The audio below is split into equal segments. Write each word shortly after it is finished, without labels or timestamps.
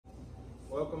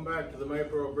Welcome back to the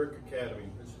Maypearl Brick Academy.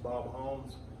 This is Bob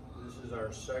Holmes. This is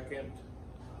our second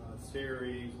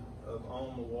series of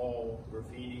on-the-wall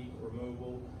graffiti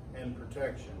removal and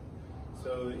protection.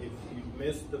 So if you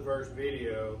missed the first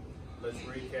video, let's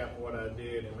recap what I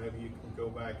did and maybe you can go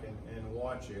back and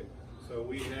watch it. So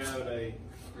we had a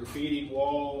graffiti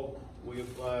wall. We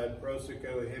applied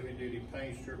Proseco heavy-duty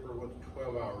paint stripper with a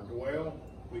 12-hour dwell.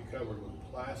 We covered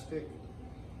with plastic.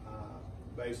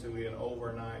 Basically an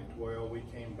overnight dwell. We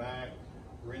came back,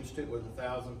 rinsed it with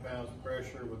 1,000 pounds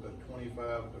pressure with a 25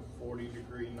 to 40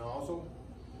 degree nozzle.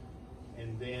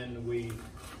 And then we,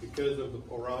 because of the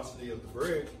porosity of the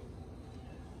brick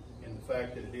and the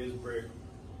fact that it is brick,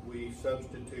 we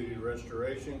substituted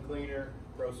restoration cleaner,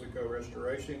 Proseco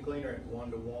restoration cleaner at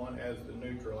 1:1 as the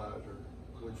neutralizer,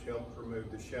 which helps remove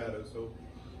the shadow. So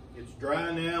it's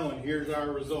dry now, and here's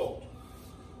our result.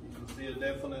 You can see a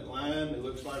definite line. It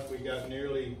looks like we got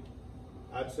nearly,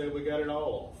 I'd say we got it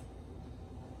all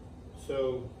off.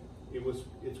 So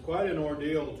it's quite an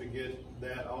ordeal to get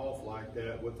that off like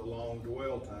that with the long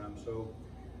dwell time. So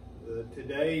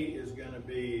today is going to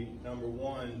be number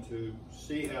one, to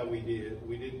see how we did.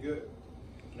 We did good.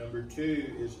 Number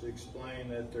two is to explain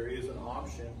that there is an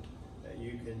option that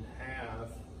you can have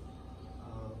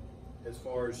as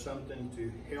far as something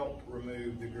to help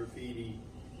remove the graffiti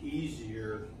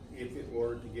easier if it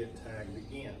were to get tagged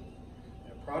again.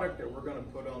 The product that we're going to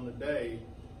put on the day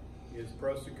is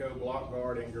Proseco Block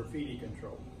Guard and Graffiti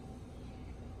Control.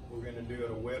 We're going to do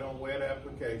a wet-on-wet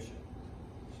application.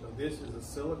 So this is a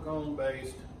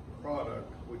silicone-based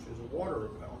product which is water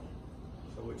repellent.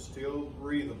 So it's still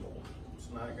breathable. It's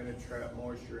not going to trap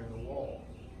moisture in the wall.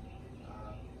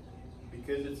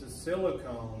 Because it's a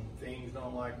silicone, things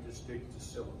don't like to stick to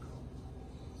silicone.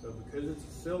 So because it's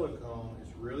a silicone,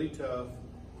 it's really tough.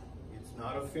 It's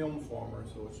not a film former,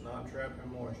 so it's not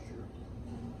trapping moisture.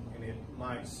 And it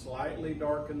might slightly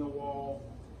darken the wall.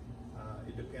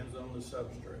 It depends on the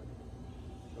substrate.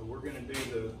 So we're going to do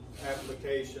the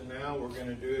application now. We're going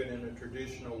to do it in a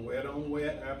traditional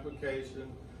wet-on-wet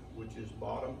application, which is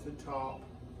bottom to top.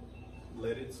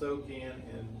 Let it soak in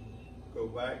and go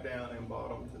back down and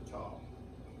bottom to top.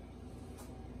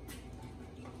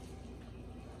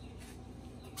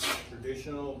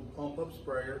 Traditional pump-up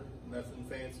sprayer, nothing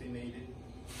fancy needed.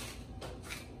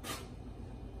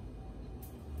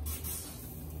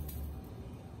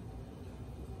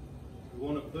 We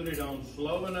want to put it on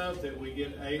slow enough that we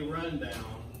get a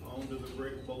rundown onto the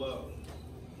brick below.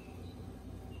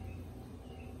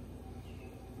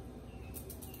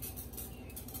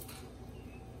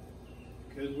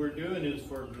 Because we're doing this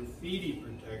for graffiti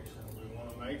protection, we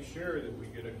want to make sure that we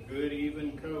get a good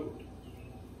even coat.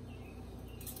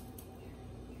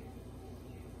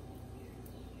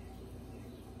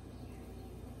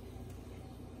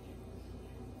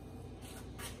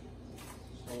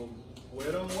 So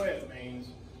wet on wet means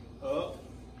up,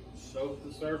 soak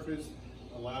the surface,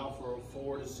 allow for a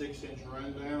 4 to 6 inch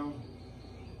rundown.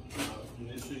 And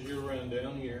this is your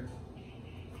rundown here.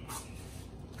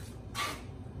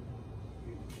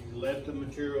 You let the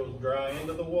materials dry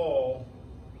into the wall,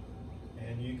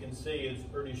 and you can see it's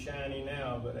pretty shiny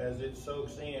now, but as it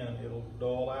soaks in, it'll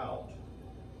dull out.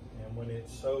 And when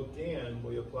it's soaked in,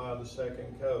 we apply the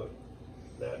second coat.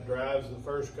 That drives the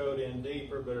first coat in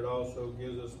deeper, but it also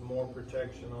gives us more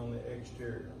protection on the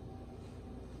exterior.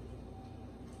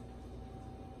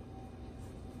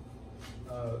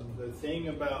 The thing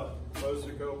about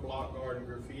Proseco Block Guard and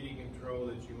Graffiti Control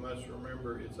that you must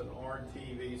remember, it's an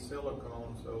RTV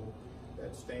silicone, so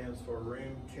that stands for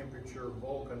room temperature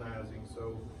vulcanizing,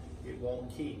 so it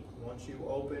won't keep. Once you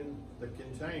open the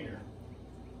container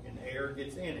and air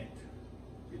gets in it,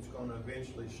 it's going to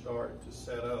eventually start to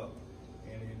set up.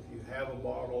 And if you have a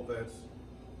bottle that's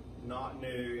not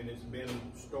new and it's been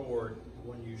stored,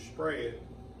 when you spray it,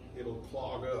 it'll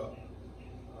clog up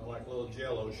like little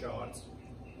jello shots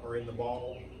are in the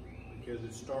bottle because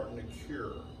it's starting to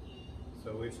cure.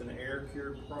 So it's an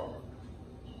air-cured product.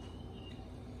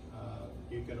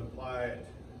 You can apply it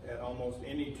at almost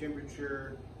any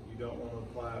temperature. You don't want to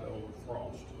apply it over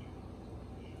frost.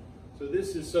 So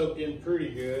this is soaked in pretty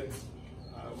good.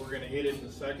 We're going to hit it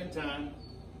the second time.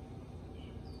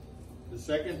 The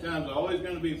second time is always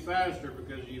going to be faster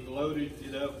because you've loaded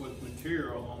it up with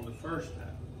material on the first time.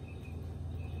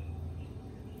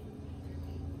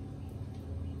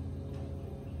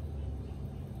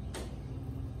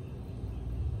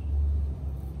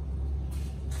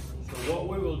 So what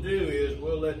we will do is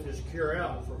we'll let this cure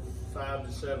out for 5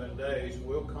 to 7 days.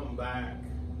 We'll come back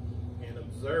and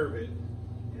observe it,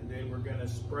 and then we're going to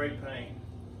spray paint.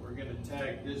 We're going to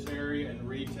tag this area and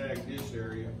re-tag this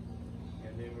area,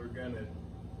 and then we're going to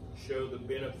show the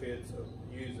benefits of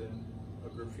using a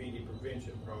graffiti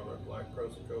prevention product like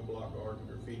Proseco Block Art and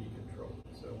Graffiti Control.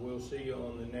 So we'll see you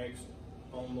on the next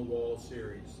On the Wall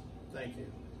series. Thank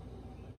you.